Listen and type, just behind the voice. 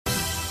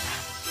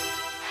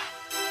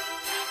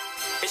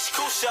It's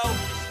Cool Show.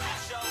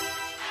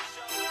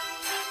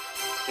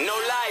 No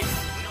life.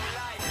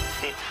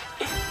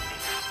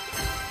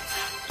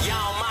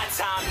 Y'all on my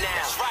time now.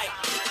 That's right.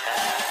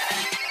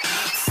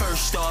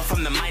 First off,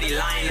 I'm the mighty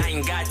lion. I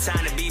ain't got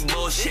time to be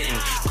bullshitting.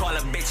 Call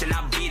a bitch and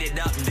I beat it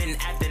up. Then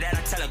after that,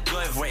 I tell a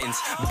good riddance.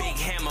 Big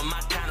hammer,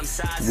 my condom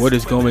size. What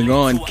is going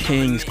on,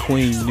 kings,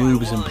 queens,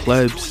 noobs, and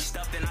plebs?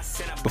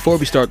 Before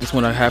we start this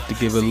one, I have to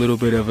give a little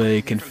bit of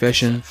a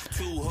confession.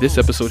 This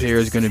episode here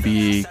is going to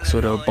be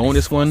sort of a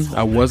bonus one.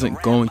 I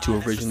wasn't going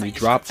to originally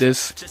drop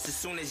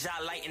this,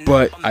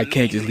 but I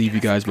can't just leave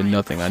you guys with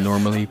nothing. I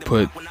normally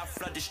put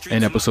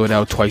an episode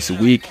out twice a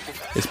week.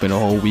 It's been a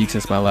whole week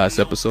since my last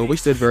episode,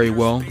 which did very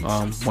well.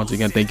 Once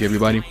again, thank you,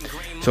 everybody.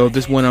 So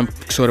this one I'm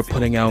sort of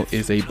putting out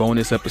is a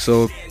bonus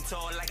episode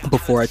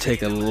before I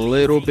take a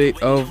little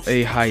bit of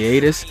a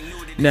hiatus.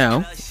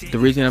 Now, the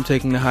reason I'm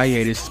taking the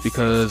hiatus is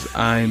because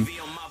I'm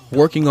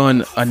working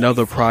on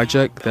another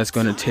project that's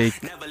going to take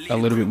a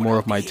little bit more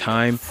of my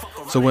time.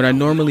 So what I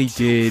normally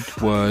did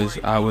was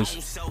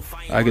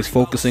I guess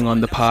focusing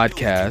on the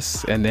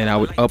podcast, and then I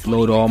would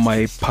upload all my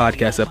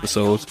podcast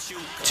episodes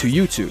to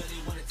YouTube.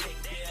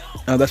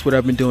 Now that's what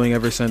I've been doing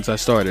ever since I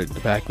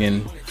started back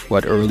in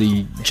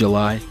early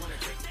July.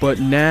 But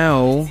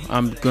now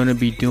I'm going to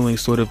be doing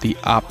sort of the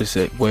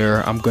opposite,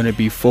 where I'm going to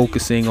be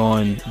focusing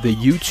on the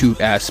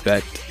YouTube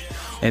aspect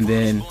and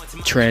then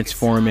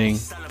transforming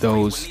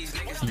those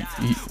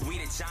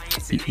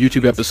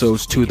YouTube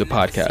episodes to the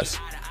podcast.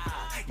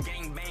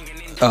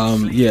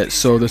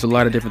 So there's a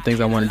lot of different things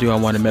I want to do. I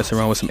want to mess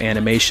around with some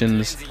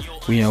animations,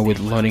 with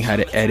learning how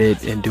to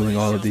edit and doing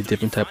all of the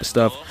different type of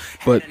stuff.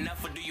 But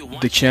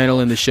the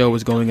channel and the show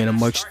is going in a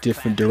much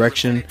different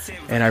direction,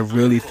 and I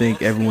really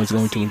think everyone's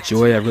going to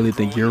enjoy it. I really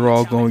think you're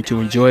all going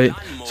to enjoy it.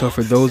 So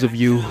for those of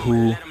you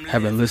who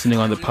have been listening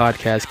on the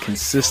podcast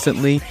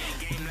consistently,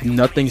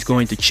 nothing's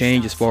going to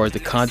change as far as the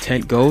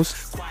content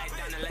goes.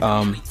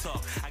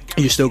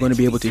 You're still going to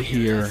be able to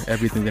hear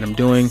everything that I'm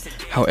doing.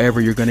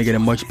 However, you're going to get a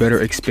much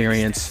better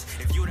experience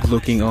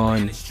looking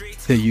on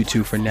the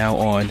YouTube from now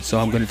on. So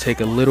I'm going to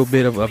take a little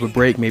bit of a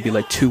break, maybe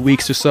like 2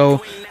 weeks or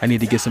so. I need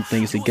to get some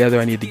things together.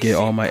 I need to get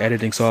all my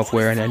editing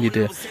software, and I need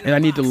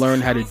to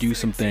learn how to do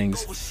some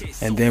things.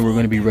 And then we're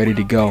going to be ready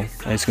to go.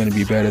 And it's going to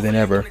be better than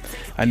ever.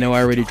 I know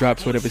I already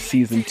dropped sort of a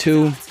season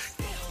 2.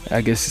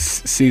 I guess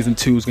season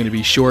 2 is going to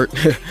be short,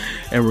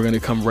 and we're going to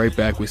come right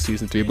back with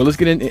season 3. But let's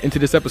get into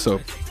this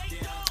episode.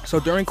 So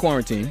during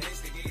quarantine,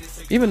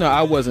 even though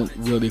I wasn't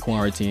really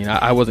quarantined,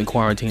 I wasn't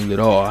quarantined at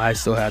all. I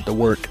still had to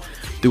work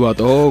throughout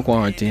the whole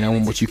quarantine.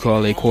 I'm what you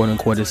call a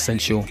quote-unquote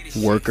essential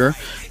worker.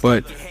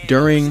 But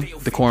during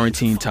the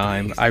quarantine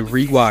time, I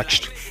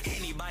rewatched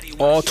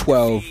all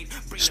 12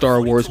 Star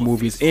Wars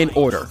movies in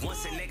order.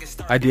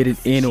 I did it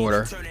in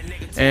order.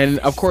 And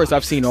of course,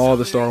 I've seen all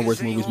the Star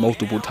Wars movies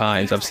multiple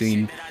times. I've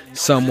seen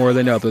some more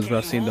than others, but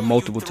I've seen them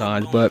multiple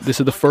times. But this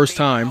is the first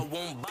time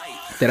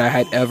that I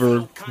had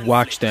ever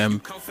watched them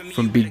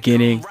from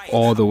beginning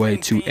all the way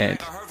to end.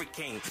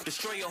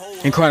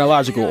 In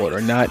chronological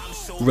order, not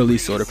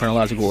release order,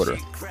 chronological order.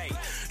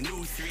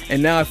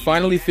 And now I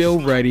finally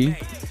feel ready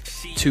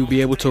to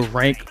be able to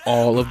rank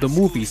all of the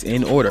movies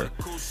in order.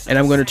 And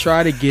I'm going to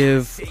try to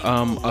give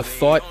a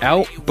thought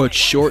out but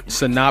short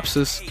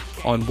synopsis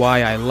on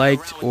why I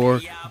liked or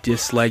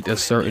disliked a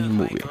certain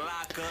movie.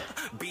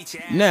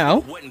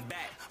 Now,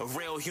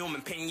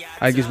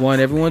 I just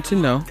want everyone to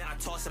know,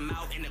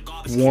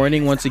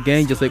 warning once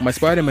again, just like my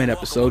Spider-Man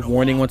episode,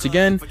 warning once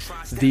again,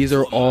 these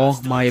are all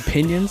my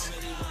opinions.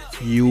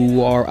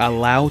 You are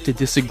allowed to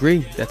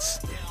disagree.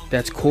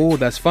 That's cool,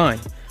 that's fine.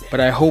 But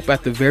I hope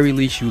at the very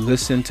least you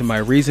listen to my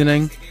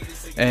reasoning.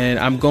 And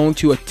I'm going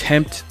to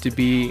attempt to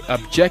be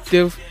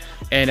objective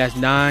and as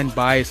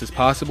non-biased as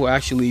possible.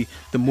 Actually,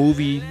 the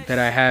movie that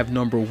I have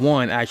number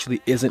 1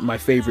 actually isn't my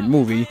favorite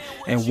movie,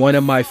 and one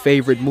of my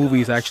favorite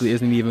movies actually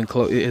isn't even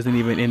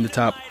in the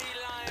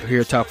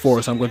top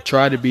 4. So I'm going to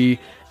try to be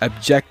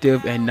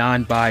objective and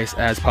non-biased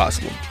as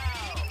possible.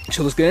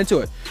 So let's get into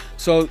it.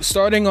 So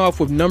starting off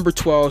with number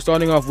 12,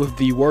 starting off with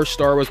the worst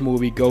Star Wars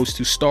movie, goes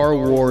to Star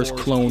Wars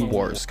Clone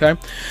Wars. Okay,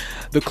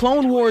 the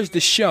Clone Wars, the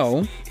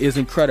show, is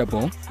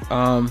incredible.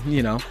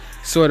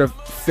 Sort of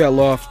fell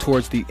off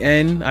towards the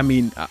end. I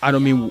mean, I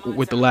don't mean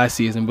with the last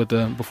season, but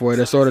before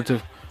that, started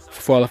to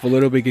fall off a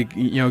little bit,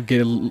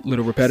 get a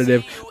little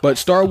repetitive. But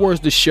Star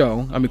Wars, the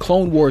show,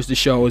 Clone Wars, the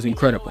show, is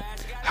incredible.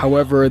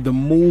 However, the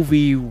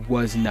movie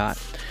was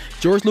not.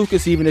 George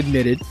Lucas even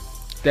admitted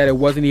that it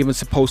wasn't even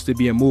supposed to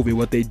be a movie.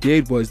 What they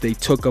did was they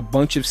took a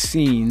bunch of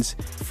scenes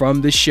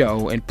from the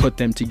show and put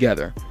them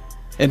together.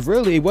 And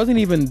really, it wasn't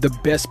even the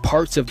best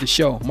parts of the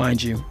show,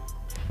 mind you.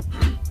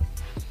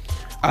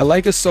 I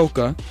like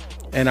Ahsoka,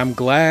 and I'm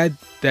glad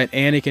that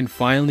Anakin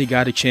finally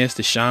got a chance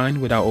to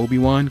shine without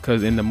Obi-Wan,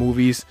 because in the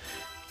movies,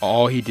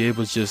 all he did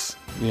was just,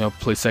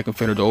 play second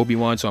fiddle to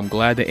Obi-Wan. So I'm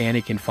glad that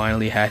Anakin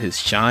finally had his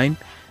shine.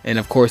 And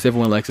of course,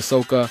 everyone likes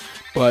Ahsoka,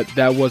 but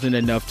that wasn't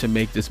enough to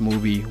make this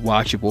movie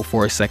watchable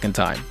for a second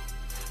time.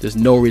 There's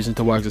no reason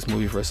to watch this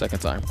movie for a second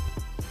time.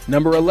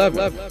 Number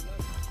 11,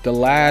 The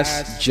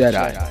Last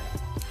Jedi.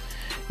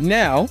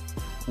 Now,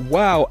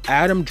 Wow,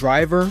 Adam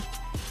Driver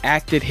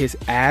acted his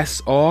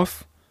ass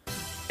off,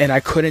 and I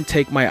couldn't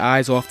take my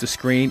eyes off the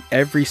screen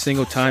every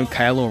single time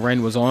Kylo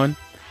Ren was on.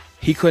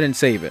 He couldn't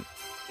save it.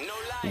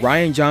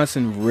 Rian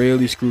Johnson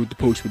really screwed the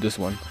pooch with this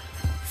one.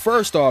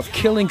 First off,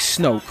 killing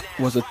Snoke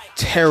was a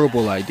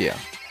terrible idea.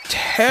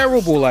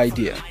 Terrible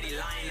idea.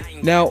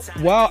 Now,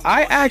 while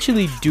I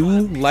actually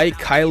do like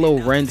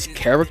Kylo Ren's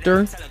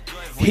character,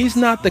 he's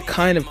not the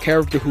kind of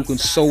character who can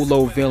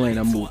solo villain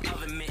a movie.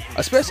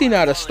 Especially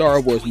not a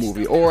Star Wars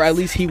movie, or at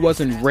least he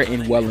wasn't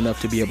written well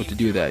enough to be able to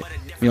do that.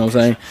 You know what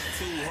I'm saying?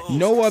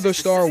 No other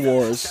Star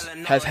Wars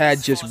has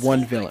had just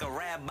one villain.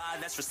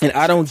 And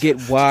I don't get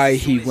why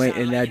he went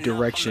in that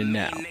direction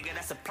now.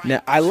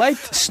 Now, I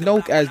liked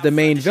Snoke as the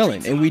main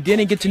villain, and we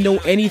didn't get to know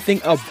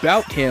anything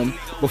about him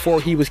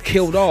before he was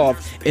killed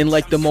off in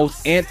like the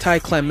most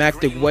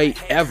anticlimactic way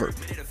ever.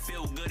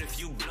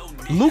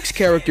 Luke's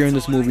character in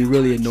this movie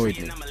really annoyed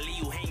me.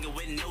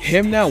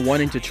 Him now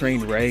wanting to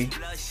train Rey,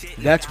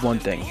 that's one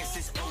thing.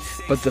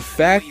 But the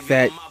fact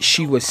that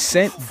she was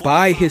sent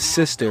by his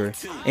sister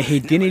and he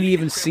didn't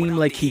even seem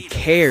like he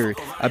cared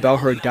about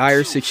her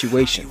dire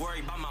situation,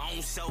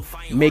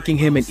 making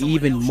him an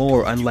even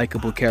more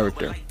unlikable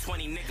character.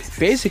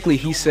 Basically,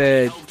 he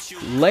said,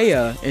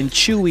 Leia and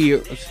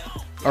Chewie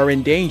are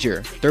in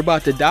danger. They're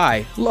about to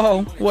die.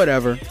 Lol,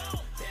 whatever.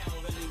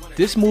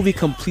 This movie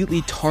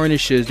completely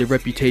tarnishes the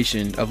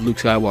reputation of Luke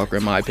Skywalker,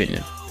 in my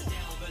opinion.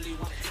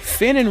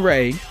 Finn and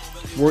Rey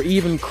were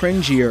even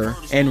cringier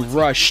and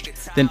rushed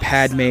than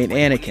Padme and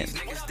Anakin.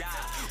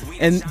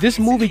 And this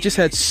movie just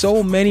had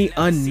so many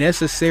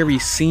unnecessary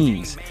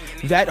scenes.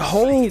 That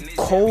whole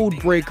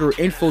Codebreaker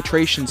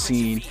infiltration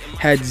scene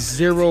had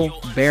zero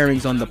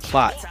bearings on the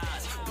plot.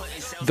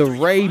 The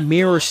Rey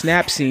mirror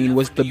snap scene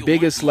was the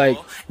biggest like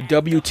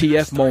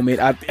WTF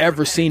moment I've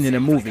ever seen in a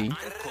movie.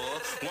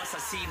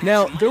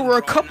 Now, there were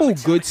a couple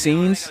good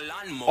scenes,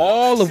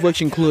 all of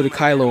which included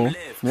Kylo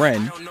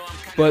Ren,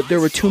 but there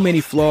were too many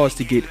flaws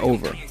to get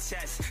over.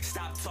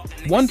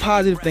 One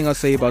positive thing I'll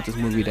say about this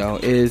movie though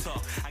is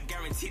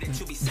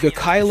the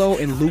Kylo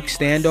and Luke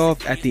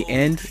standoff at the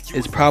end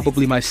is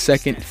probably my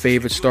second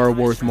favorite Star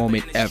Wars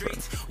moment ever.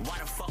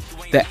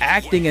 The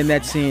acting in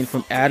that scene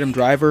from Adam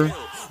Driver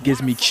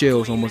gives me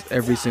chills almost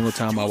every single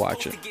time I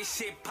watch it.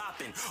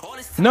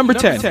 Number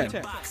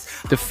 10,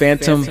 The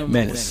Phantom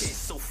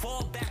Menace.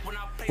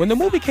 When the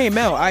movie came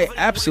out, I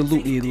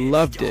absolutely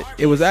loved it.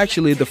 It was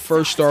actually the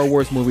first Star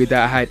Wars movie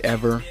that I had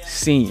ever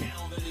seen.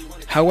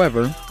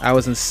 However, I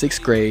was in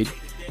 6th grade,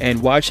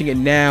 and watching it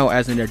now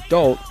as an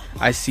adult,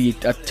 I see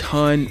a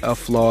ton of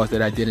flaws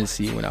that I didn't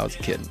see when I was a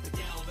kid.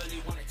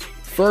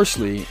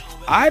 Firstly,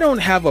 I don't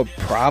have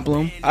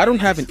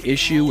an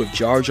issue with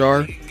Jar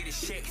Jar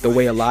the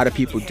way a lot of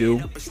people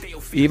do,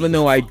 even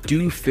though I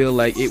do feel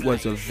like it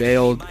was a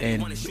veiled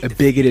and a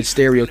bigoted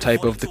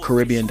stereotype of the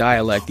Caribbean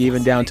dialect,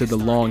 even down to the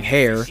long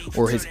hair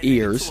or his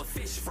ears.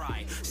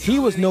 He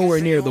was nowhere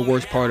near the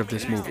worst part of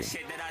this movie.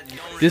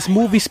 This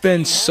movie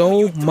spends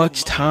so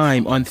much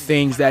time on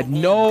things that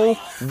no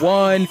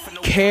one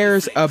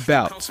cares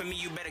about.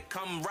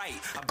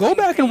 Go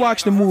back and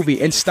watch the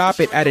movie and stop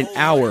it at an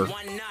hour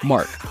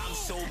mark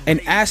and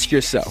ask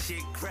yourself,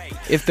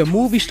 if the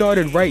movie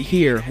started right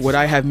here, would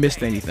I have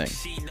missed anything?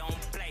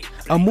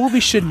 A movie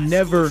should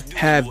never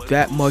have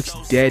that much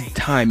dead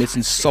time. It's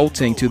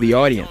insulting to the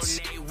audience.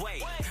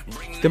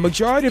 The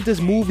majority of this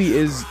movie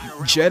is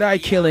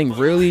Jedi killing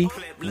really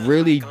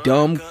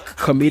dumb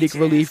comedic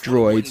relief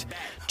droids,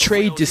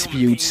 trade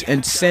disputes,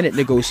 and Senate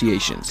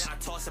negotiations.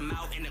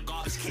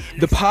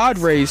 The pod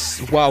race,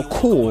 while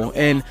cool,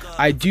 and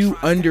I do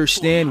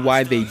understand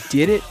why they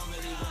did it,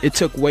 it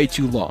took way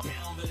too long.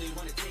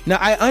 Now,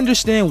 I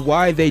understand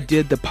why they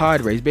did the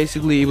pod race.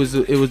 Basically, it was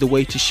the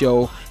way to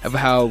show of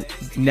how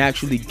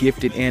naturally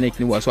gifted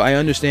Anakin was. So I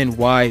understand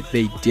why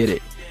they did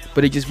it,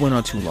 but it just went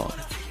on too long.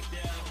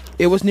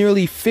 It was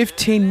nearly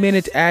 15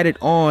 minutes added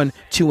on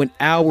to an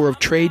hour of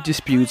trade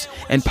disputes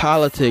and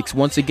politics,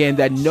 once again,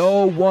 that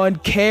no one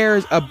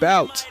cares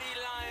about.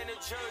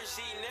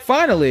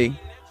 Finally,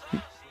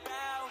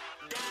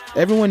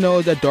 everyone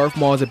knows that Darth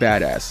Maul is a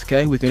badass,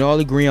 okay? We can all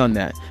agree on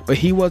that. But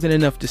he wasn't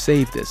enough to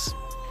save this.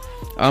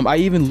 I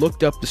even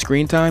looked up the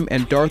screen time,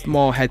 and Darth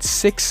Maul had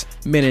 6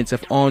 minutes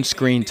of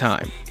on-screen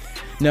time.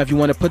 Now, if you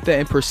want to put that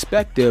in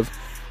perspective,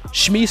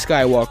 Shmi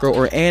Skywalker,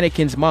 or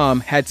Anakin's mom,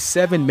 had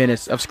 7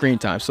 minutes of screen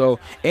time. So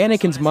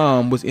Anakin's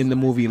mom was in the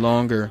movie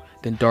longer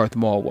than Darth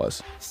Maul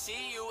was.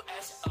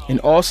 And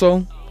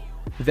also,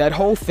 that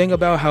whole thing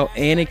about how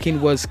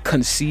Anakin was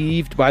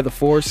conceived by the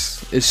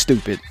Force is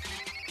stupid.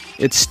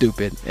 It's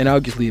stupid, and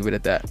I'll just leave it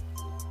at that.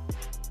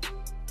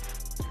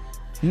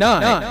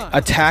 9.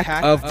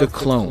 Attack of the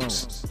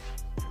Clones.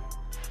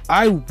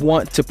 I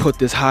want to put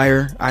this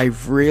higher. I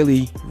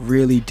really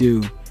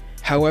do.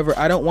 However,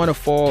 I don't want to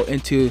fall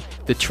into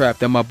the trap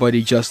that my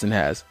buddy Justin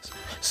has.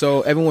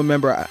 So everyone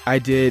remember I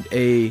did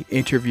a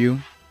interview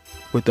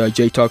with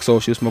J Talk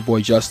Socials, my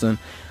boy Justin.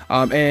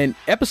 And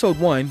episode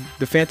 1,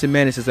 The Phantom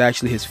Menace, is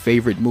actually his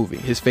favorite movie,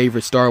 his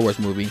favorite Star Wars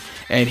movie.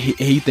 And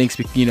he thinks,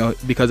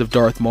 because of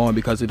Darth Maul and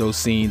because of those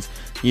scenes,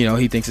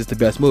 he thinks it's the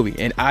best movie.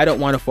 And I don't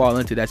want to fall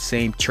into that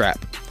same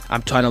trap.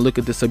 I'm trying to look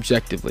at this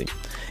objectively.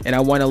 And I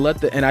don't want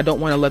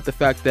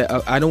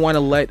to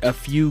let a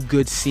few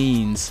good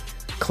scenes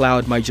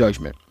cloud my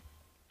judgment.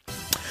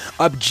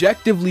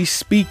 Objectively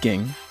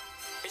speaking,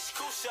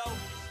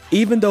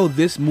 even though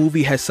this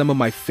movie has some of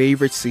my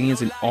favorite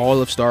scenes in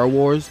all of Star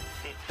Wars,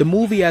 the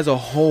movie as a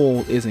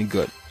whole isn't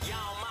good.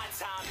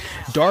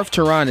 Darth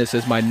Tyrannus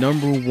is my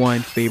number 1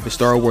 favorite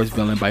Star Wars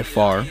villain by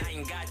far.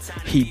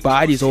 He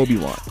bodies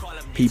Obi-Wan,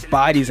 he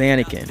bodies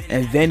Anakin,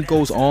 and then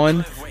goes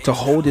on to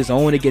hold his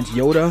own against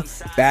Yoda,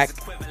 back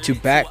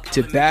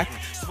to back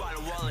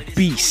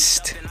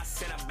beast.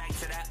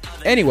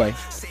 Anyway,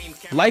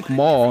 like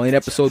Maul in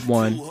episode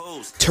 1,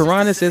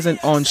 Tyrannus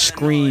isn't on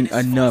screen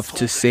enough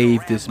to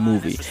save this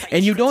movie,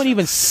 and you don't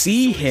even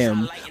see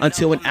him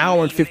until an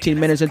hour and 15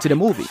 minutes into the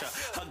movie.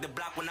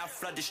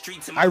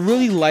 I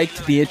really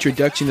liked the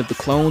introduction of the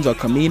clones on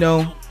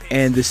Kamino,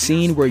 and the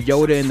scene where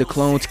Yoda and the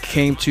clones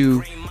came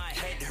to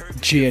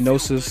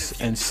Geonosis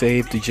and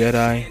saved the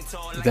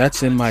Jedi.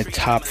 That's in my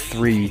top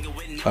 3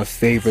 of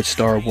favorite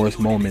Star Wars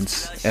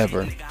moments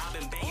ever.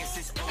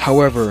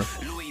 However,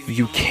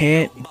 you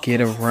can't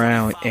get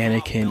around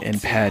Anakin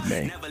and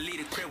Padme.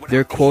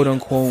 Their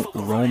quote-unquote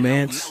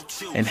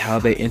romance and how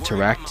they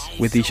interact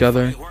with each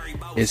other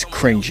is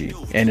cringy,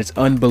 and it's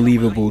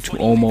unbelievable to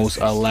almost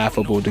a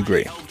laughable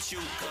degree.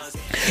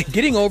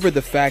 Getting over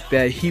the fact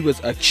that he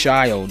was a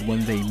child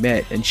when they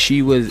met and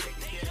she was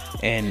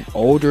an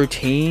older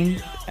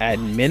teen at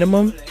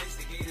minimum,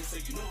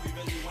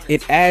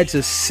 it adds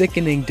a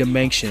sickening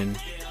dimension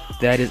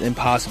that is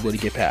impossible to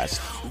get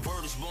past.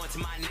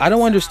 I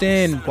don't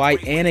understand why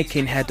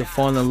Anakin had to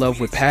fall in love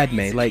with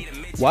Padme. Like,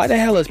 why the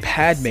hell is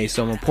Padme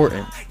so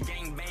important?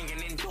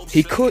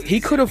 He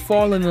could have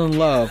fallen in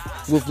love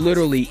with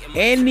literally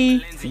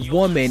any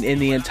woman in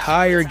the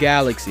entire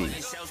galaxy,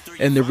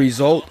 and the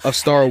result of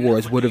Star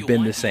Wars would have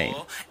been the same.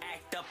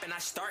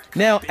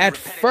 Now, at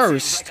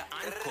first,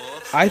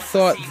 I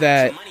thought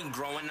that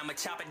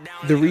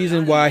the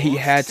reason why he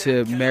had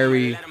to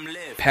marry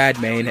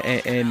Padme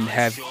and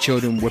have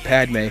children with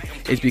Padme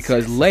is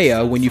because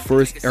Leia, when you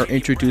first are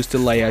introduced to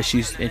Leia,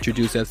 she's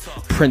introduced as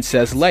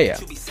Princess Leia.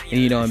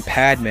 And and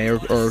Padme,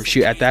 or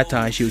she at that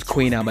time, she was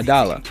Queen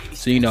Amidala.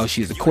 So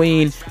she's a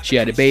queen, she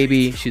had a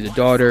baby, she's a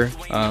daughter.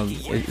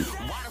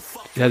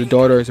 She has a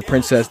daughter as a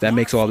princess. That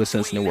makes all the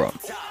sense in the world.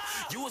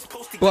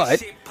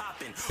 But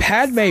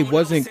Padme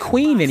wasn't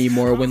queen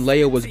anymore when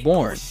Leia was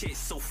born.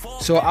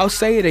 So I'll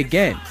say it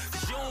again.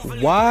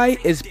 Why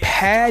is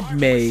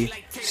Padme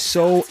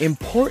so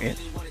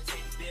important?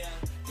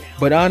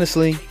 But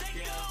honestly,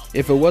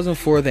 if it wasn't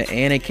for the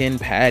Anakin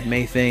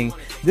Padme thing,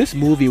 this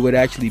movie would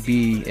actually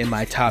be in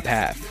my top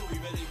half.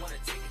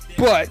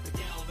 But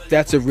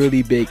that's a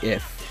really big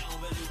if.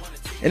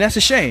 And that's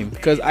a shame,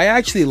 because I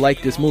actually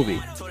like this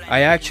movie.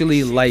 I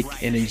actually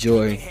like and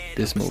enjoy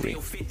this movie.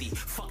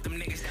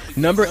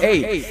 Number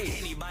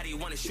 8,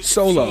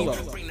 Solo.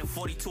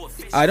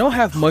 I don't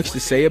have much to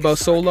say about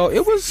Solo.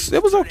 It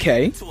was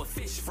okay.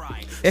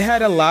 It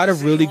had a lot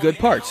of really good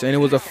parts, and it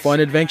was a fun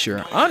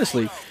adventure.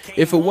 Honestly,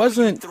 if it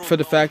wasn't for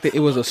the fact that it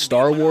was a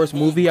Star Wars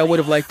movie, I would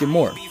have liked it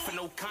more.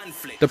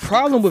 The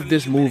problem with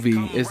this movie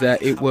is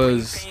that it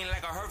was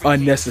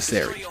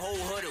unnecessary.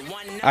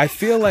 I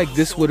feel like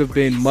this would have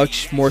been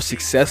much more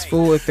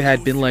successful if it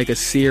had been like a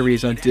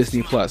series on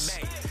Disney Plus,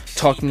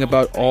 talking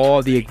about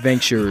all the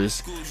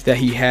adventures that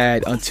he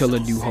had until A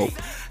New Hope.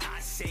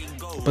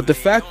 But the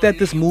fact that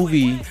this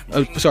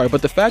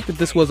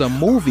was a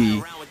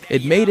movie,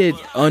 it made it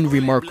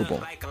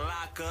unremarkable.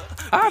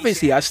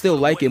 Obviously, I still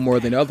like it more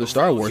than other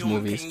Star Wars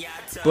movies,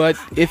 but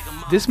if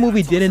this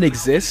movie didn't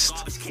exist,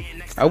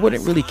 I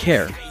wouldn't really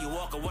care.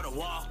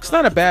 It's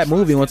not a bad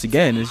movie, once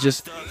again. It's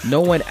just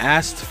no one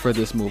asked for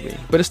this movie,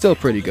 but it's still a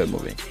pretty good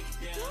movie.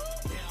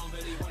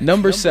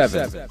 Number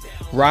 7,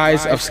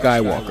 Rise of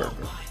Skywalker.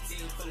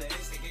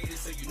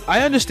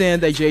 I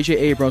understand that J.J.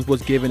 Abrams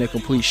was given a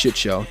complete shit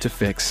show to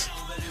fix.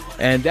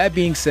 And that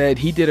being said,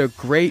 he did a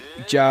great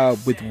job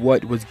with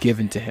what was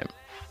given to him.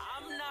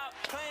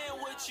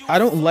 I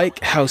don't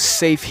like how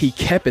safe he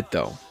kept it,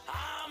 though.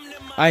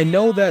 I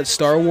know that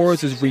Star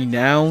Wars is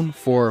renowned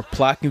for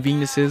plot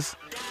conveniences,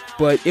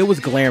 but it was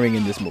glaring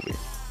in this movie.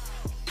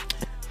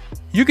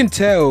 You can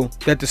tell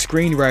that the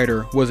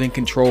screenwriter was in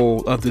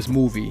control of this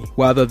movie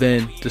rather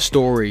than the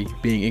story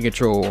being in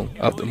control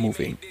of the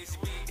movie.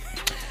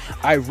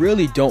 I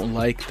really don't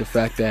like the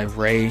fact that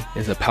Rey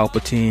is a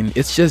Palpatine.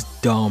 It's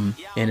just dumb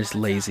and it's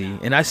lazy.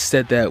 And I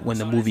said that when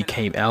the movie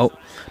came out,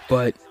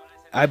 but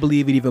I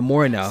believe it even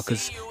more now,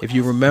 because if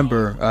you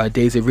remember,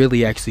 Daisy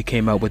Ridley actually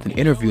came out with an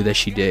interview that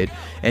she did,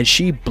 and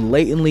she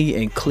blatantly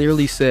and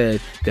clearly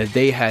said that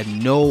they had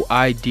no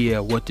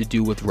idea what to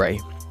do with Rey.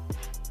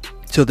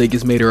 So they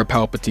just made her a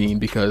Palpatine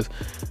because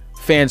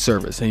fan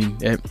service.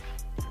 And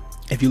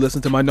if you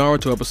listen to my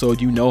Naruto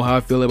episode, you know how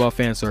I feel about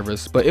fan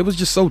service. But it was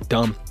just so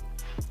dumb.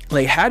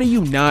 Like, how do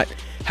you not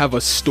have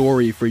a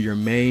story for your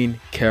main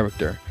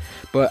character.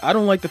 But I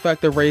don't like the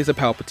fact that Rey's a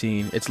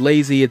Palpatine. It's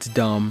lazy, it's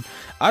dumb.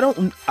 I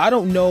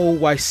don't know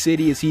why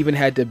Sidious even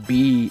had to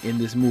be in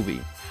this movie.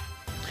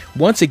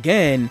 Once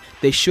again,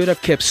 they should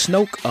have kept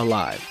Snoke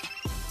alive.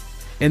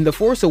 In The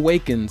Force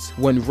Awakens,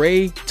 when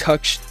Rey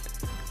touched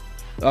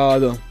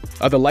the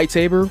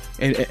lightsaber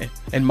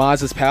in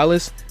Maz's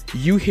palace,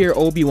 you hear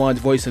Obi-Wan's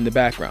voice in the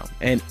background.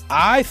 And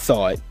I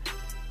thought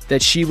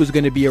that she was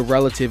going to be a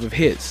relative of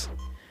his.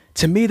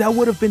 To me, that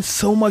would have been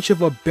so much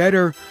of a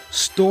better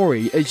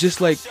story. It's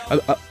just like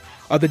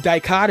the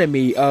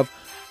dichotomy of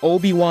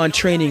Obi-Wan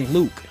training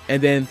Luke,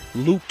 and then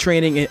Luke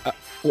training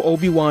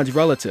Obi-Wan's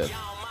relative.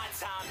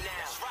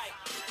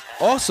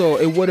 Also,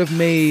 it would have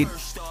made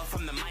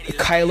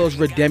Kylo's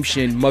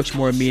redemption much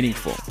more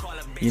meaningful.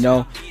 You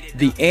know,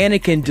 the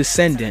Anakin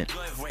descendant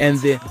and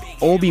the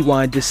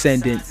Obi-Wan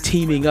descendant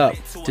teaming up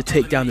to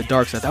take down the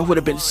dark side. That would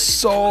have been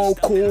so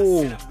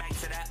cool.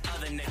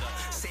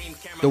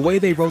 The way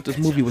they wrote this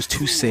movie was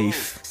too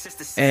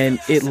safe, and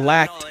it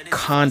lacked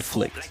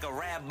conflict.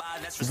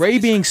 Rey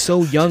being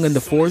so young in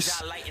the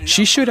Force,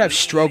 she should have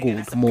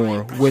struggled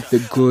more with the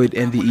good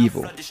and the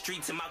evil.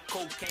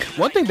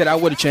 One thing that I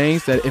would have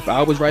changed, that if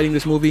I was writing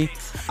this movie,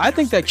 I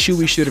think that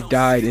Chewie should have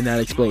died in that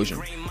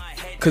explosion,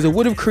 because it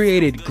would have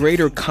created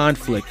greater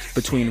conflict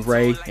between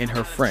Rey and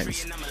her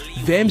friends.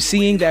 Them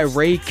seeing that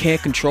Rey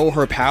can't control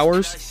her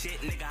powers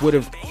would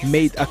have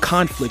made a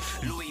conflict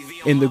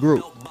in the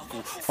group.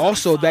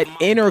 Also, that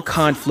inner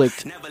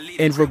conflict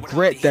and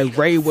regret that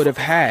Rey would have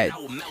had,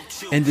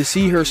 and to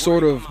see her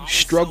sort of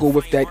struggle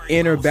with that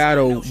inner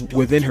battle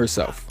within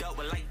herself.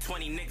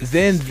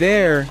 Then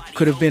there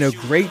could have been a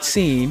great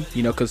scene,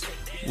 you know, because,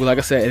 well, like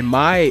I said,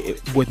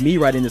 with me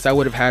writing this, I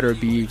would have had her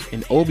be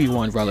an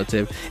Obi-Wan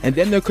relative, and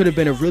then there could have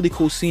been a really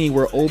cool scene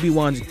where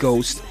Obi-Wan's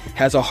ghost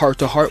has a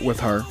heart-to-heart with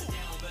her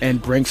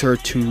and brings her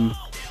to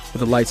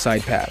the light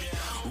side path.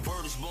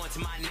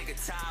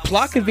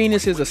 Plot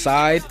conveniences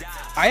aside,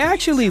 I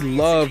actually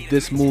loved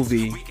this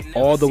movie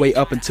all the way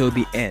up until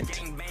the end.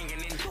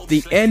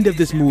 The end of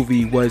this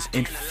movie was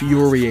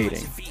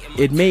infuriating.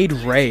 It made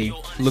Rey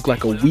look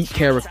like a weak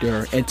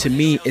character, and to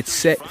me, it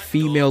set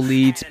female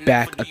leads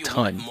back a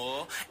ton.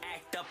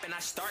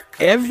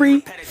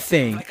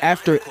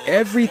 After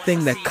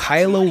everything that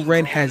Kylo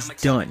Ren has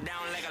done,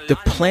 the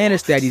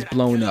planets that he's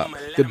blown up,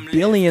 the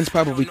billions,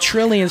 probably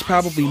trillions,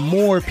 probably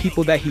more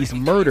people that he's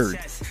murdered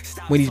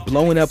when he's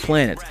blowing up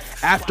planets.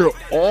 After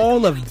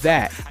all of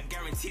that,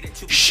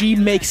 she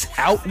makes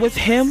out with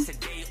him?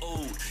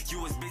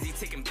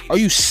 Are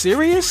you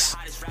serious?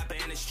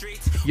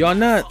 Y'all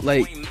not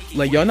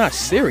y'all not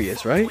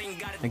serious, right?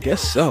 I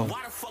guess so.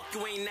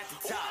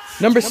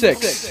 Number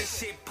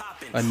 6,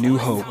 A New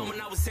Hope.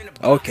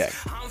 Okay,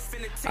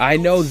 I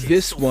know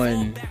this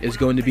one is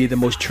going to be the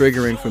most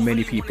triggering for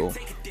many people,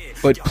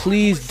 but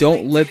please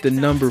don't let the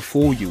number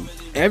fool you.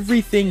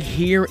 Everything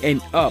here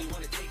and up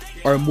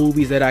are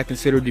movies that I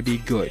consider to be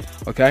good,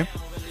 okay?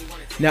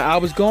 Now, I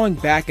was going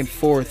back and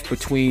forth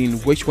between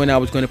which one I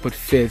was going to put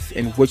 5th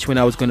and which one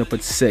I was going to put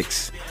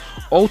 6th.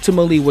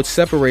 Ultimately, what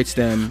separates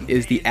them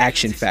is the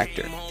action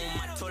factor.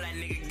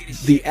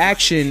 The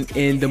action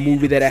in the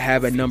movie that I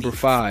have at number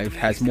 5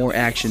 has more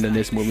action than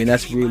this movie, and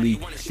that's really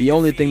the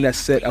only thing that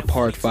set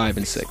apart 5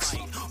 and 6.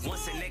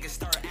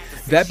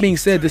 That being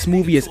said, this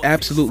movie is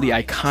absolutely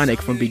iconic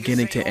from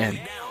beginning to end.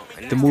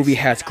 The movie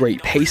has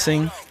great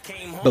pacing,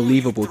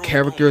 believable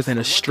characters, and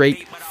a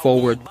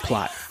straightforward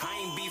plot.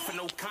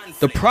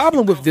 The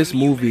problem with this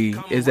movie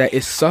is that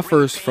it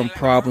suffers from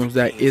problems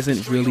that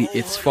isn't really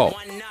its fault.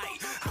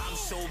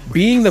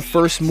 Being the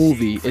first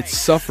movie, it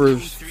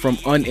suffers from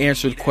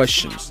unanswered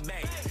questions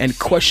and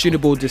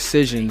questionable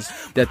decisions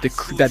that the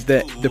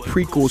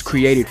prequels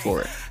created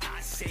for it.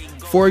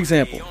 For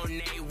example,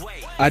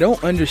 I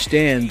don't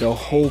understand the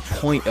whole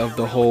point of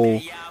the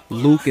whole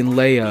Luke and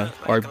Leia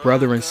are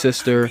brother and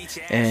sister,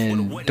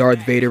 and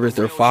Darth Vader is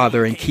their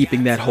father, and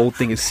keeping that whole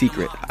thing a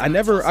secret. I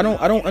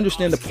don't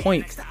understand the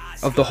point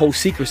of the whole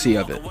secrecy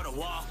of it.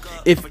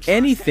 If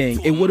anything,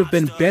 it would have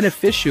been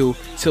beneficial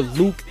to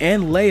Luke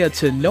and Leia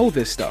to know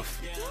this stuff.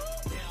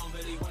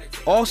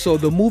 Also,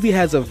 the movie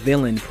has a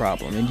villain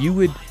problem, and you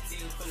would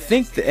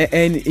think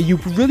and you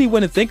really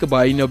wouldn't think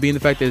about it, you know, being the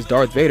fact that it's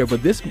Darth Vader,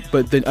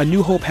 but A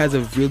New Hope has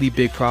a really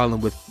big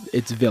problem with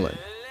its villain.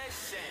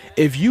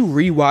 If you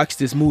rewatch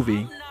this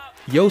movie,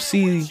 you'll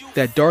see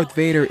that Darth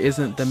Vader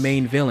isn't the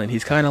main villain.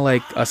 He's kind of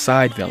like a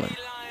side villain.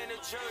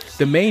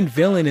 The main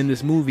villain in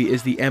this movie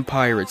is the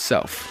Empire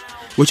itself,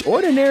 which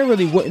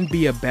ordinarily wouldn't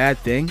be a bad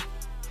thing,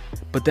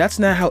 but that's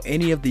not how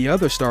any of the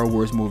other Star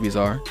Wars movies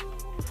are.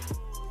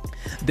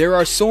 There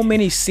are so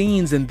many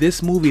scenes in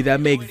this movie that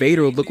make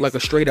Vader look like a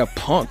straight up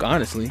punk,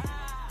 honestly.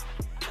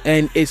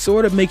 And it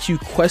sort of makes you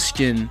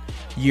question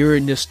your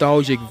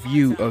nostalgic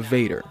view of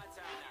Vader.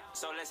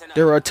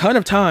 There are a ton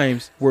of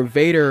times where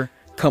Vader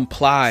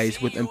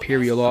complies with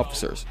Imperial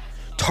officers,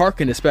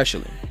 Tarkin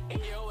especially.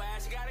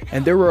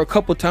 And there were a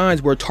couple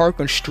times where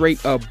Tarkin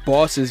straight up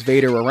bosses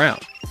Vader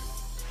around.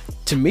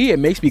 To me, it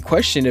makes me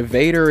question if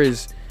Vader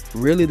is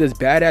really this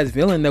badass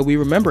villain that we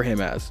remember him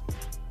as.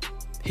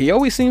 He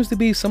always seems to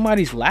be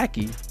somebody's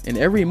lackey in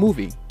every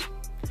movie.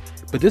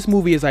 But this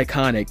movie is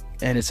iconic,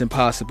 and it's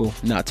impossible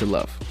not to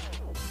love.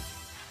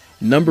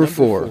 Number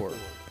 4,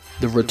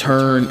 The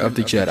Return of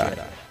the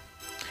Jedi.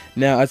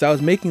 Now, as I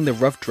was making the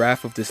rough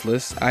draft of this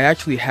list, I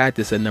actually had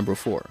this at number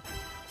 4.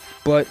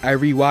 But I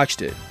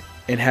rewatched it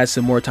and had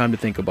some more time to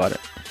think about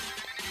it.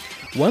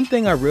 One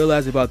thing I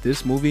realized about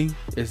this movie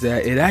is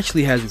that it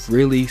actually has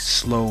really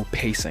slow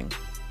pacing.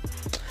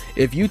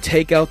 If you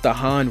take out the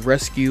Han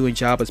rescue in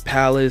Jabba's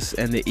palace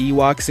and the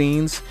Ewok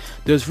scenes,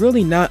 there's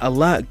really not a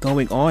lot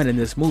going on in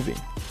this movie.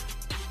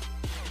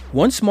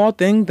 One small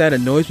thing that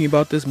annoys me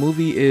about this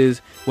movie is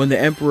when the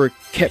Emperor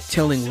kept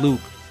telling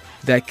Luke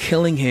that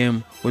killing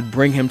him would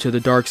bring him to the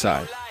dark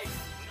side.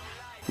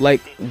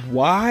 Like,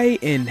 why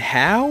and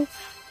how?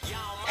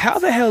 How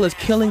the hell is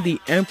killing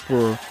the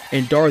Emperor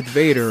and Darth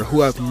Vader,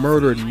 who have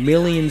murdered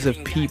millions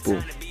of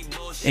people,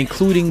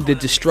 including the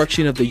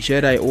destruction of the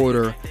Jedi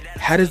Order,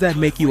 how does that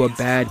make you a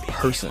bad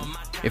person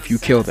if you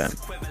kill them?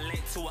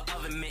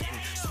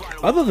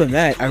 Other than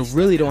that, I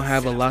really don't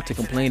have a lot to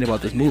complain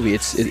about this movie.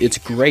 It's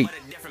great.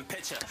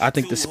 I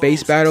think the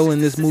space battle in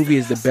this movie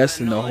is the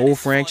best in the whole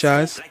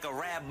franchise.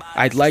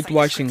 I liked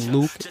watching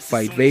Luke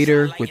fight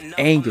Vader with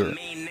anger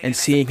and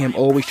seeing him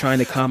always trying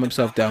to calm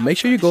himself down. Make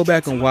sure you go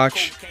back and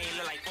watch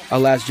A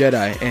Last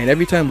Jedi, and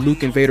every time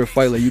Luke and Vader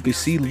fight, like, you can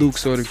see Luke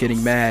sort of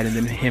getting mad and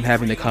then him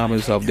having to calm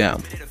himself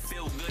down.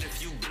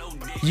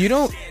 You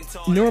don't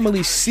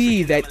normally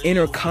see that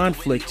inner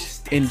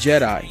conflict in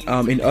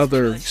Jedi in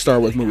other Star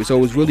Wars movies, so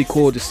it was really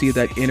cool to see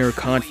that inner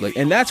conflict,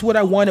 and that's what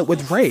I wanted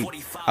with Rey.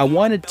 I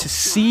wanted to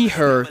see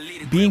her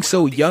being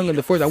so young in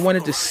the Force. I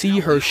wanted to see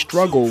her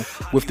struggle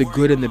with the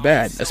good and the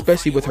bad,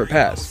 especially with her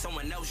past.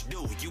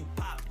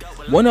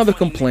 One other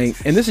complaint,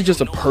 and this is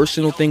just a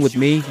personal thing with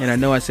me, and I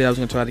know I said I was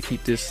going to try to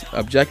keep this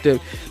objective,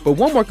 but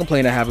one more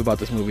complaint I have about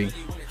this movie.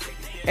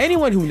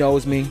 Anyone who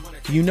knows me,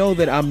 you know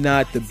that I'm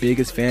not the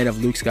biggest fan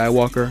of Luke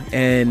Skywalker,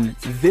 and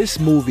this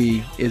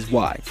movie is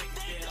why.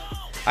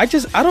 I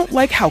don't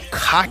like how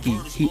cocky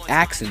he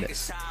acts in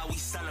this.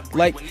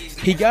 Like,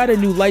 he got a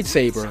new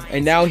lightsaber,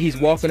 and now he's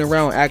walking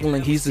around acting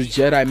like he's the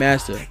Jedi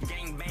Master.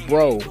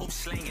 Bro,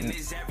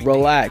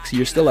 relax,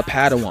 you're still a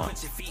Padawan.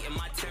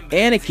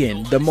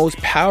 Anakin, the most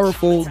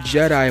powerful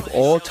Jedi of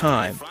all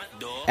time,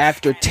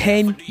 after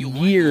 10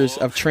 years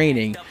of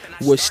training,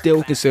 was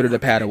still considered a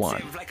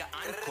Padawan.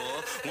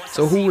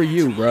 So who are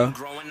you, bro?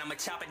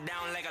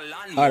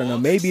 I don't know,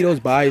 maybe those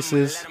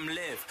biases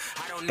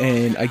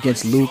and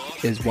against Luke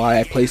is why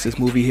I placed this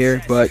movie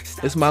here, but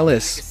it's my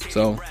list,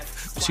 so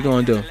what you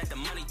gonna do?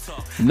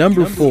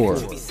 Number 4,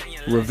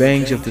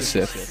 Revenge of the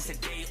Sith.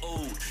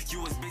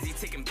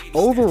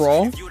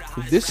 Overall,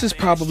 this is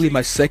probably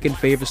my second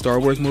favorite Star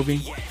Wars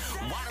movie,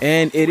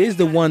 and it is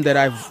the one that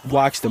I've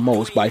watched the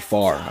most by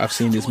far. I've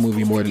seen this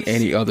movie more than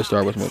any other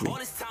Star Wars movie.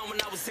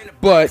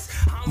 But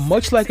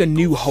much like A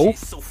New Hope,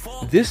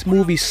 this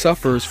movie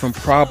suffers from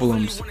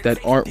problems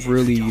that aren't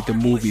really the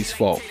movie's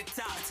fault.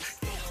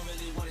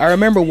 I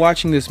remember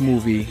watching this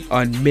movie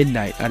on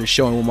midnight at a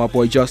showing with my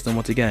boy Justin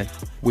once again.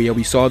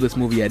 We saw this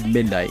movie at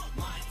midnight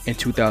in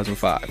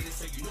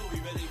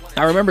 2005.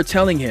 I remember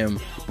telling him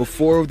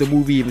before the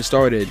movie even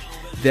started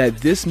that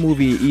this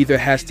movie either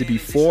has to be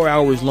 4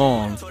 hours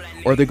long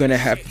or they're going to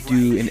have to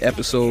do an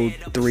episode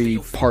 3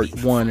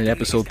 part 1 and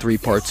episode 3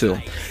 part 2.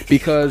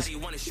 Because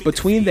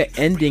between the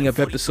ending of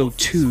episode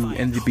 2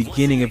 and the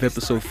beginning of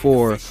episode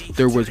 4,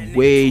 there was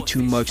way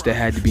too much that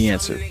had to be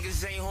answered.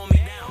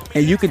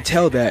 And you can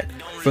tell that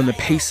from the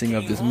pacing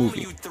of this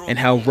movie and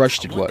how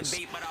rushed it was.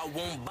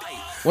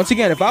 Once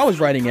again, if I was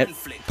writing it,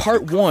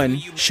 part 1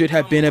 should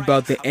have been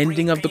about the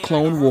ending of the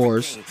Clone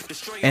Wars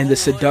and the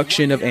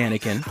seduction of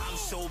Anakin.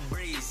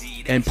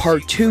 And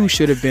part 2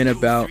 should have been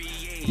about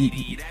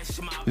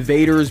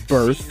Vader's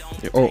birth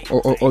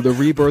or the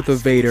rebirth of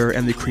Vader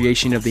and the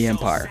creation of the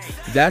Empire.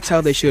 That's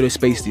how they should have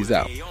spaced these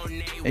out.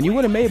 And you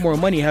would have made more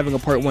money having a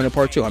part 1 and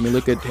part 2. I mean,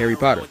 look at Harry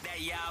Potter.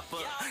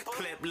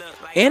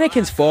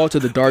 Anakin's fall to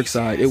the dark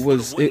side, it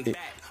was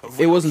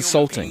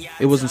insulting.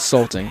 It was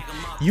insulting.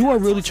 You are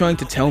really trying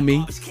to tell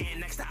me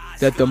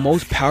that the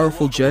most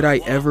powerful Jedi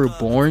ever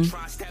born,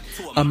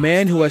 a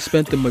man who has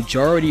spent the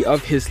majority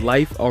of his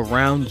life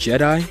around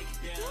Jedi,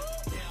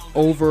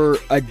 over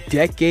a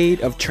decade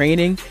of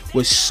training,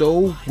 was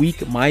so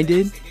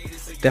weak-minded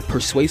that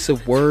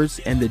persuasive words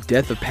and the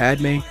death of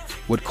Padme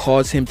would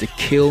cause him to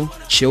kill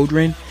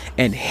children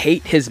and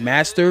hate his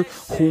master,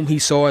 whom he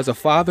saw as a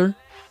father?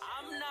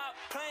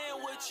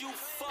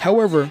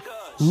 However,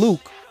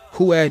 Luke,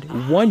 who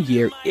had 1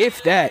 year,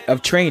 if that,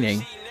 of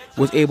training,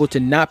 was able to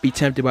not be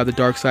tempted by the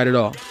dark side at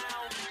all.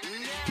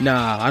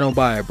 Nah, I don't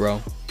buy it,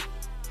 bro.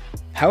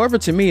 However,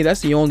 to me,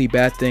 that's the only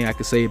bad thing I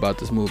could say about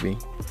this movie.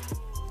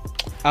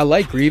 I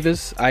like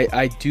Grievous.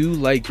 I do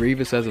like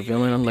Grievous as a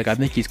villain. Like, I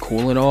think he's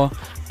cool and all,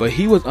 but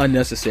he was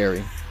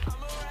unnecessary.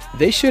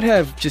 They should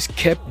have just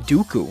kept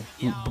Dooku,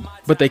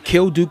 but they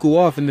killed Dooku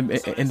off in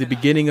the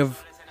beginning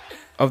of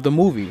the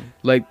movie.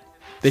 Like,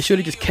 they should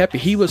have just kept it.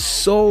 He was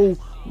so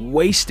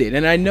wasted.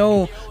 And I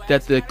know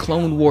that the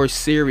Clone Wars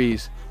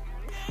series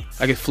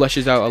Like it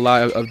fleshes out a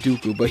lot of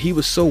Dooku, but he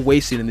was so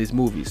wasted in these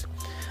movies.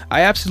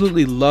 I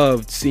absolutely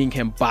loved seeing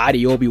him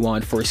body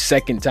Obi-Wan for a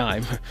second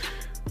time.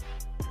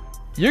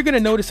 You're gonna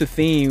notice a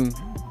theme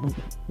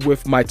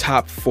with my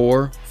top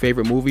 4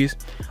 favorite movies.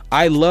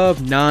 I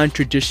love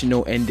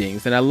non-traditional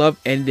endings, and I love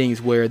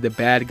endings where the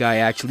bad guy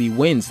actually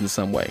wins in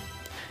some way.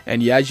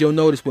 And yeah, as you'll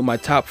notice with my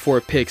top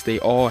 4 picks, they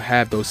all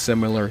have those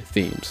similar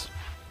themes.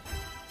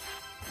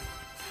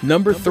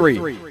 Number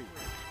 3,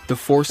 The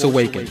Force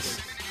Awakens.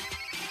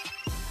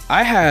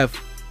 I have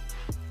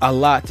a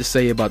lot to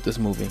say about this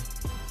movie.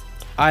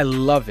 I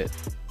love it.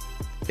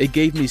 It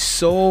gave me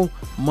so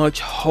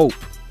much hope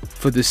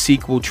for the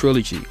sequel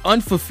trilogy.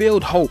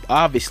 Unfulfilled hope,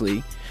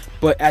 obviously,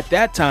 but at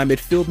that time it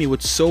filled me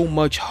with so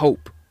much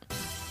hope.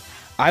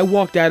 I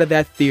walked out of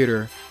that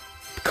theater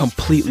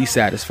completely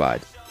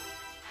satisfied.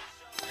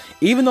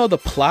 Even though the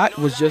plot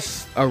was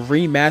just a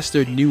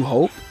remastered New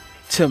Hope,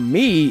 to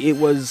me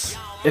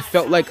it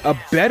felt like a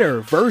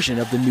better version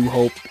of the New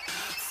Hope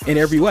in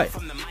every way.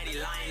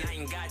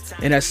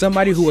 And as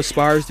somebody who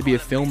aspires to be a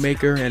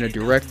filmmaker and a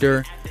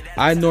director,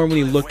 I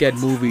normally look at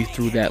movies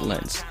through that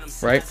lens,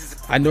 right?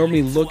 I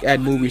normally look at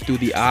movies through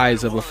the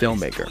eyes of a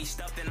filmmaker.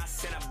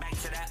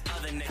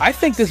 I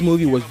think this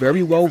movie was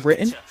very well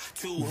written,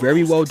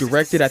 very well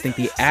directed. I think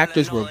the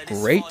actors were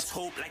great.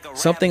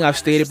 Something I've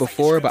stated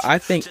before, but I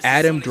think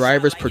Adam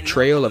Driver's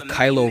portrayal of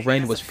Kylo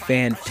Ren was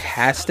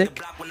fantastic.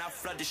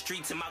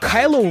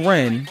 Kylo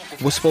Ren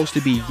was supposed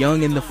to be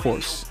young in the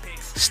Force,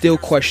 still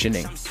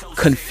questioning,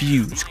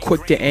 confused,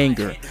 quick to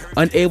anger,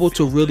 unable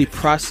to really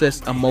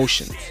process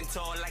emotions.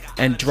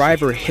 And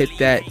Driver hit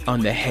that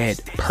on the head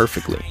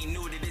perfectly.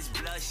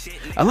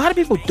 A lot of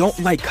people don't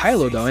like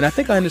Kylo though, and I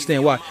think I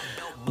understand why.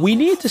 We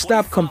need to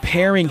stop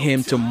comparing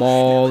him to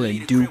Maul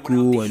and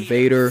Dooku and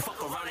Vader.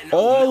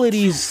 All of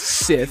these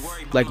Sith,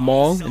 like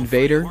Maul and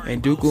Vader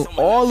and Dooku,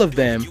 all of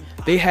them,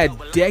 they had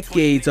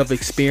decades of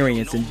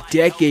experience and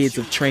decades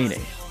of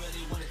training.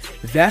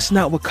 That's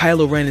not what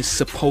Kylo Ren is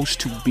supposed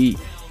to be.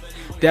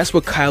 That's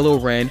what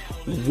Kylo Ren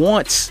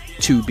wants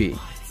to be.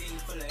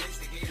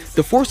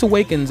 The Force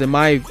Awakens, in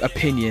my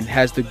opinion,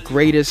 has the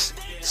greatest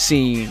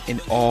scene in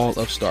all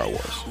of Star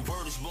Wars.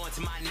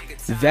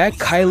 That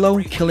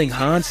Kylo killing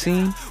Han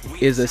scene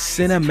is a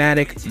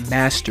cinematic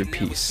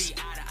masterpiece.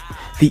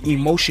 The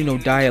emotional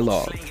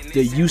dialogue,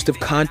 the use of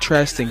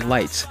contrasting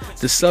lights,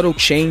 the subtle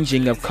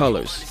changing of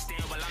colors.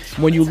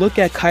 When you look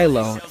at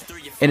Kylo,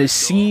 and it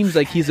seems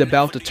like he's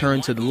about to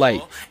turn to the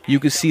light, you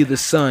can see the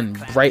sun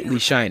brightly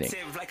shining.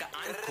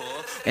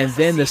 And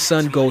then the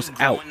sun goes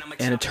out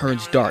and it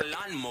turns dark.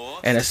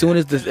 And as soon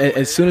as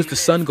the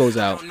sun goes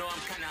out,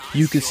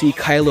 you can see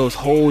Kylo's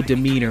whole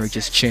demeanor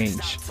just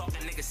change.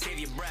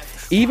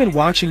 Even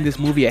watching this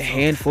movie a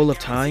handful of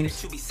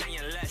times,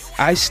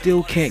 I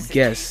still can't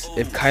guess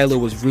if Kylo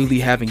was really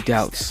having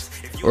doubts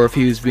or if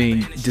he was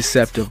being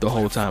deceptive the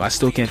whole time. I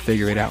still can't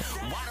figure it out.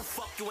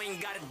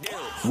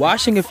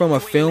 Watching it from a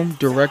film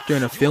director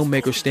and a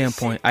filmmaker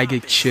standpoint, I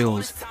get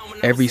chills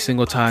every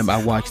single time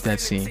I watch that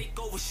scene.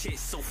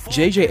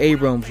 J.J.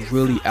 Abrams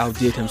really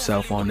outdid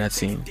himself on that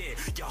scene.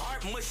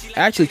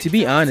 Actually, to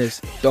be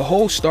honest, the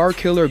whole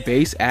Starkiller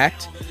base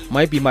act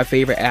might be my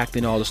favorite act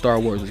in all of Star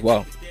Wars as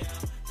well.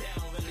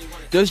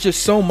 There's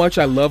just so much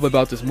I love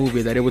about this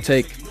movie that it would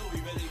take...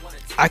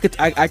 I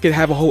could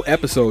have a whole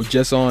episode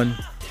just on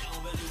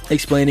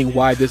explaining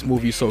why this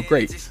movie is so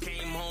great.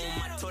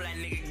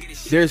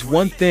 There's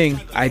one thing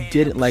I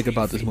didn't like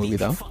about this movie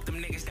though.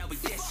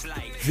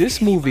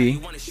 This movie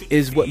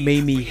is what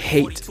made me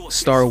hate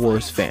Star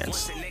Wars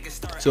fans.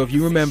 So if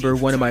you remember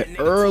one of my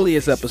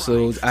earliest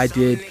episodes, I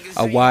did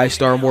a Why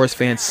Star Wars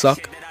Fans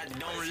Suck.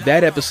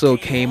 That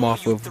episode came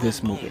off of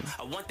this movie.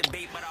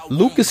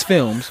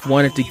 Lucasfilms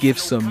wanted to give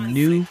some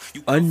new,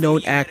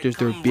 unknown actors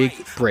their big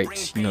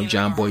breaks. You know,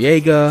 John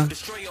Boyega,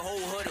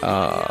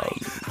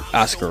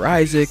 Oscar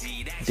Isaac,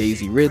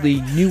 Daisy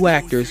Ridley, new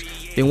actors.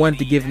 They wanted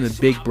to give them the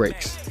big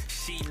breaks.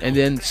 And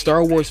then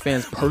Star Wars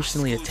fans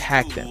personally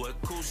attacked them.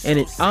 And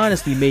it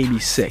honestly made me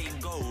sick.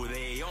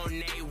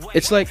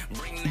 It's like,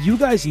 you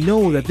guys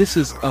know that this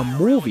is a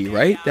movie,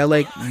 right? That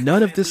like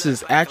none of this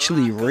is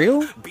actually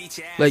real.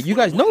 Like, you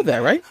guys know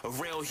that, right?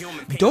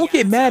 Don't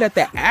get mad at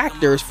the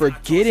actors for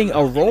getting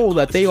a role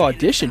that they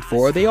auditioned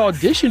for. They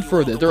auditioned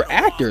for this. They're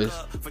actors.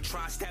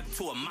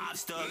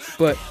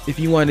 But if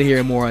you want to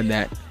hear more on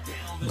that,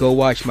 go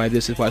watch my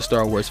This Is Why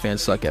Star Wars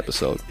Fans Suck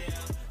episode.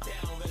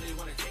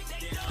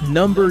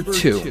 Number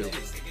 2,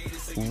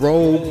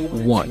 Rogue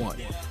One.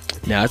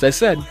 Now, as I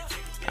said,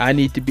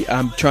 I'm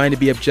trying to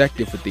be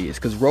objective with these,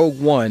 because Rogue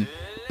One,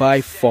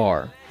 by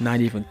far, not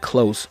even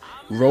close.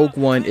 Rogue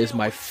One is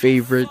my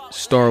favorite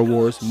Star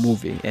Wars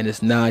movie, and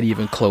it's not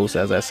even close,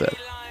 as I said.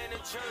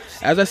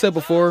 As I said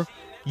before,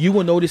 you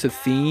will notice a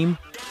theme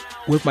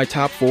with my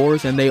top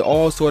 4s, and they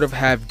all sort of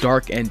have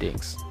dark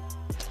endings.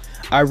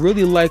 I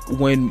really like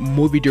when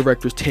movie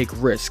directors take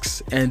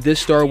risks, and this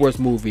Star Wars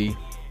movie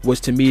was,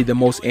 to me, the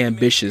most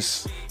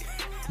ambitious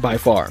by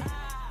far.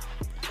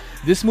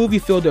 This movie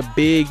filled a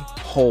big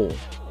hole.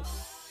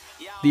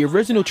 The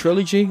original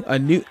trilogy, A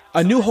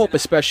New Hope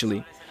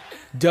especially,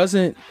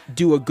 doesn't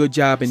do a good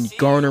job in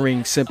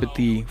garnering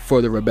sympathy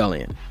for the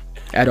rebellion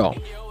at all.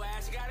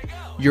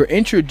 You're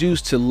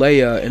introduced to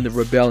Leia in the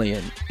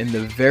rebellion in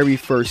the very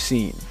first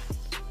scene.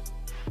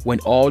 When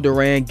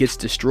Alderaan gets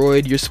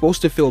destroyed, you're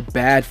supposed to feel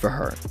bad for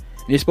her.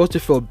 And you're supposed to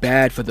feel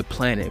bad for the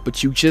planet,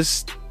 but you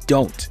just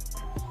don't.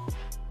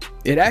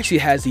 It actually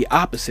has the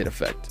opposite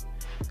effect.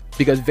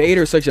 Because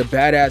Vader is such a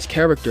badass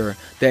character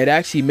that it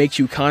actually makes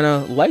you kind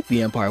of like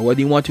the Empire. Whether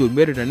you want to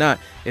admit it or not,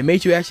 it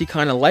makes you actually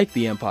kind of like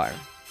the Empire.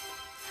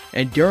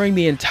 And during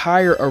the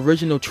entire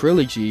original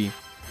trilogy,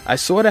 I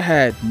sort of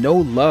had no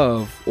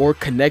love or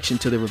connection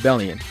to the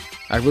rebellion.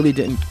 I really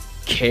didn't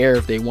care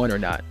if they won or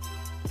not.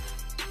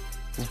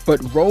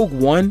 But Rogue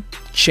One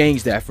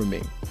changed that for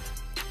me.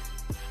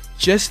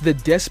 Just the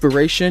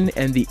desperation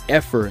and the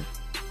effort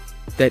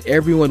that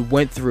everyone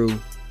went through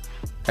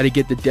to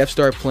get the Death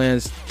Star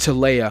plans to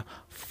Leia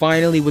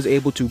finally was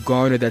able to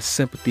garner that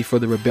sympathy for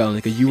the rebellion,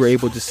 because you were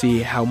able to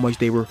see how much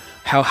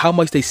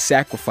they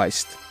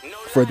sacrificed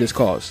for this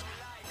cause.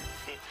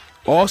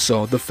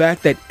 Also, the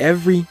fact that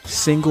every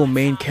single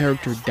main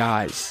character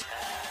dies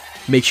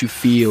makes you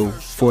feel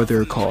for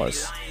their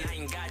cause.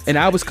 And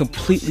I was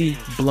completely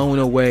blown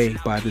away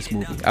by this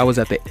movie. I was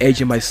at the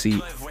edge of my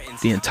seat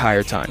the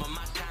entire time.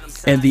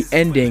 And the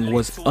ending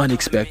was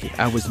unexpected.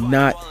 I was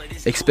not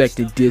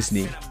expecting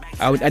Disney.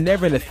 I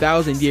never in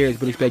 1,000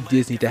 years would expect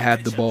Disney to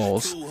have the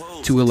balls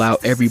to allow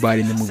everybody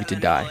in the movie to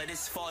die.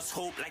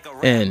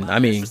 And, I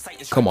mean,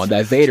 come on,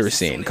 that Vader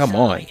scene, come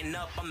on.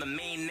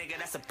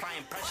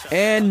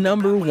 And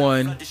number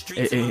one,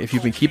 if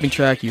you've been keeping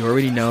track, you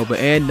already know, but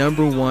and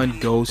number one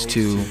goes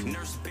to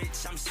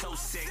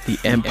The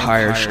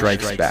Empire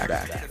Strikes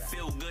Back.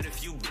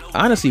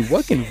 Honestly,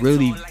 what can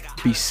really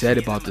be said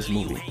about this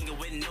movie?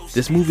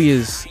 This movie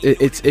is,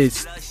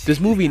 this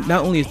movie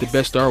not only is the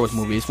best Star Wars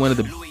movie, it's one of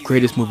the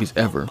greatest movies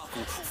ever.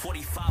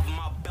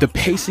 The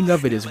pacing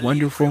of it is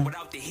wonderful.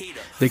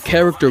 The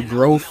character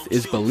growth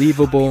is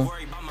believable.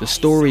 The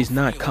story is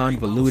not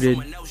convoluted.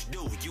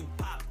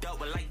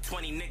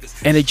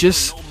 And it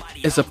just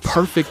is a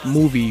perfect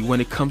movie when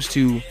it comes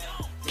to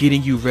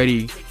getting you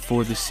ready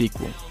for the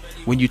sequel.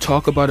 When you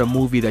talk about a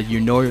movie that you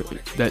know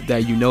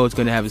that you know is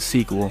going to have a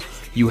sequel,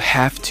 you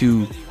have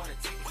to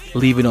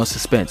leave it on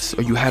suspense,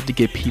 or you have to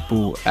get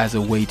people as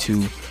a way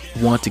to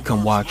want to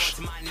come watch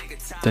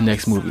the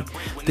next movie.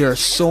 There are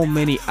so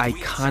many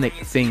iconic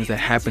things that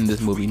happen in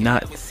this movie.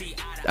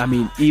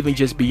 Even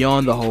just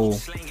beyond the whole,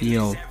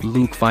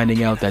 Luke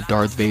finding out that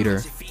Darth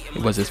Vader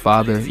was his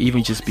father.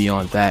 Even just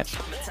beyond that,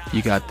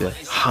 you got the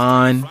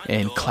Han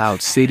and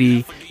Cloud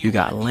City. You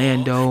got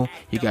Lando.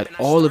 You got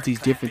all of these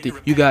different things.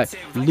 You got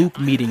Luke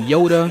meeting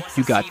Yoda.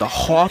 You got the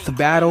Hoth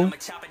battle.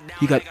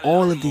 You got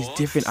all of these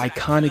different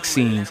iconic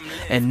scenes,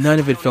 and none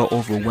of it felt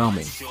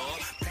overwhelming.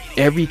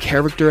 Every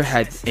character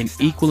had an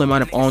equal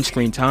amount of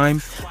on-screen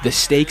time. The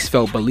stakes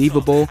felt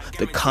believable.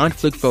 The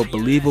conflict felt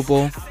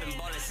believable.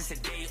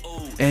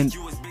 And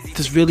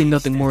there's really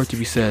nothing more to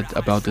be said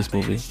about this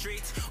movie.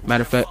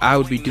 Matter of fact, I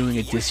would be doing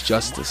a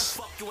disjustice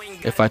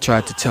if I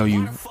tried to tell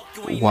you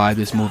why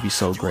this movie's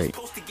so great.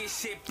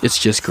 It's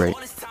just great.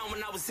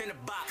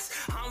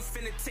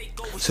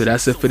 So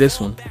that's it for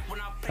this one.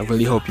 I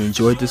really hope you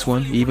enjoyed this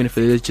one. Even if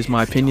it is just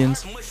my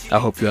opinions, I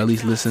hope you at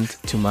least listened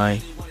to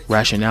my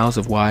rationales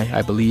of why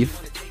I believe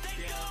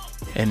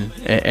and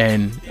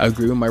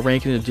agree with my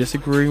rankings or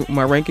disagree with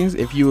my rankings.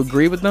 If you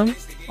agree with them,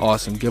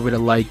 awesome. Give it a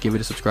like, give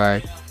it a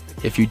subscribe.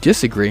 If you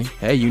disagree,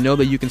 hey, you know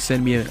that you can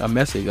send me a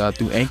message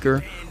through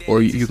Anchor,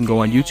 or you can go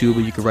on YouTube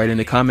and you can write in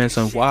the comments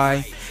on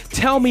why.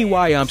 Tell me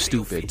why I'm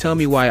stupid. Tell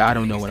me why I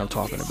don't know what I'm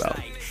talking about.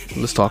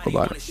 Let's talk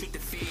about it.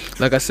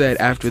 Like I said,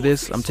 after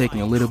this, I'm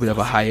taking a little bit of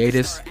a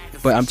hiatus,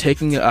 but I'm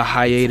taking a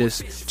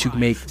hiatus to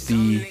make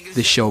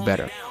the show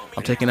better.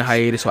 I'm taking a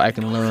hiatus so I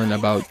can learn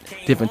about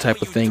different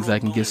type of things. I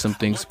can get some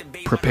things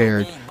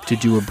prepared to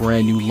do a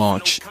brand new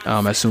launch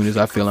as soon as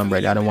I feel I'm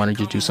ready. I don't want to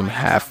just do some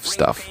half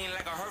stuff.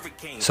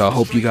 So I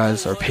hope you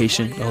guys are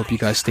patient. I hope you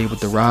guys stay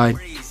with the ride,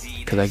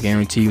 because I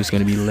guarantee you it's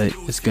going to be lit.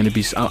 It's going to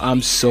be,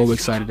 I'm so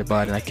excited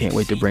about it. I can't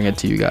wait to bring it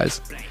to you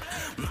guys.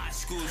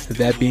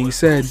 That being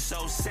said,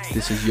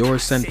 this is your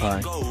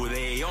Senpai,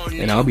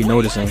 and I'll be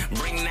noticing.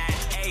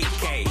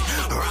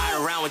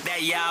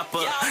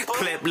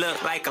 Clip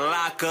look like a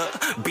locker.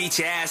 Beat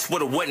your ass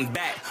with a wooden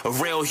bat. A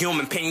real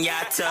human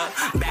pinata.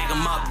 Bag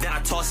him up, then I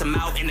toss him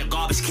out in the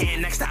garbage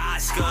can next to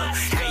Oscar.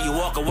 Hey, you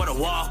walker with a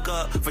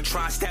walker for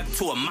trying to step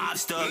to a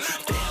mobster.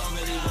 They don't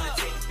really want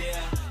to take it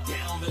there. They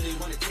don't really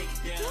want to take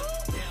it there.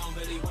 They don't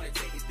really want to take it there.